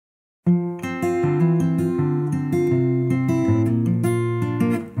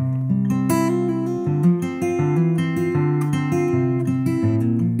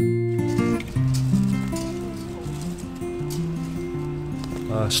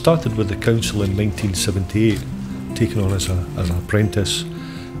started with the council in 1978, taken on as an apprentice,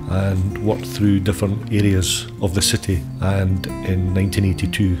 and worked through different areas of the city, and in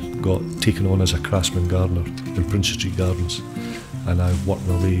 1982 got taken on as a craftsman gardener in Princes Street Gardens, and I've worked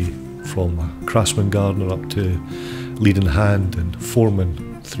my way from a craftsman gardener up to leading hand and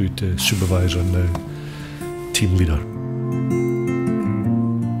foreman through to supervisor and now team leader.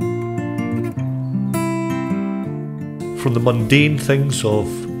 From the mundane things of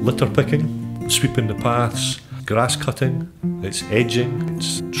litter picking, sweeping the paths, grass cutting, it's edging,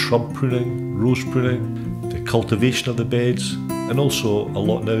 it's shrub pruning, rose pruning, the cultivation of the beds, and also a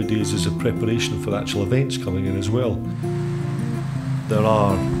lot nowadays is the preparation for actual events coming in as well. There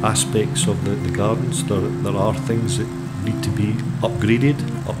are aspects of the gardens, there are things that need to be upgraded,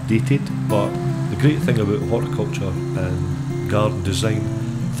 updated, but the great thing about horticulture and garden design,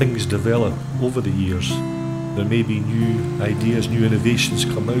 things develop over the years. There may be new ideas, new innovations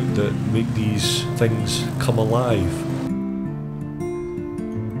come out that make these things come alive.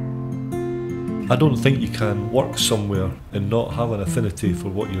 I don't think you can work somewhere and not have an affinity for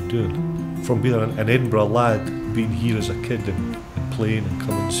what you're doing. From being an Edinburgh lad, being here as a kid and playing and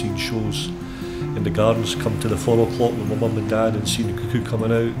coming and seeing shows in the gardens, come to the 4 o'clock with my mum and dad and seeing the cuckoo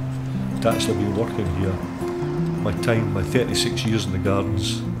coming out, to actually be working here. My 36 years in the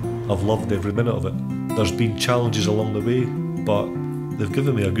gardens, I've loved every minute of it. There's been challenges along the way, but they've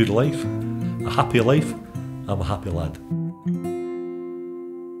given me a good life, a happy life. I'm a happy lad.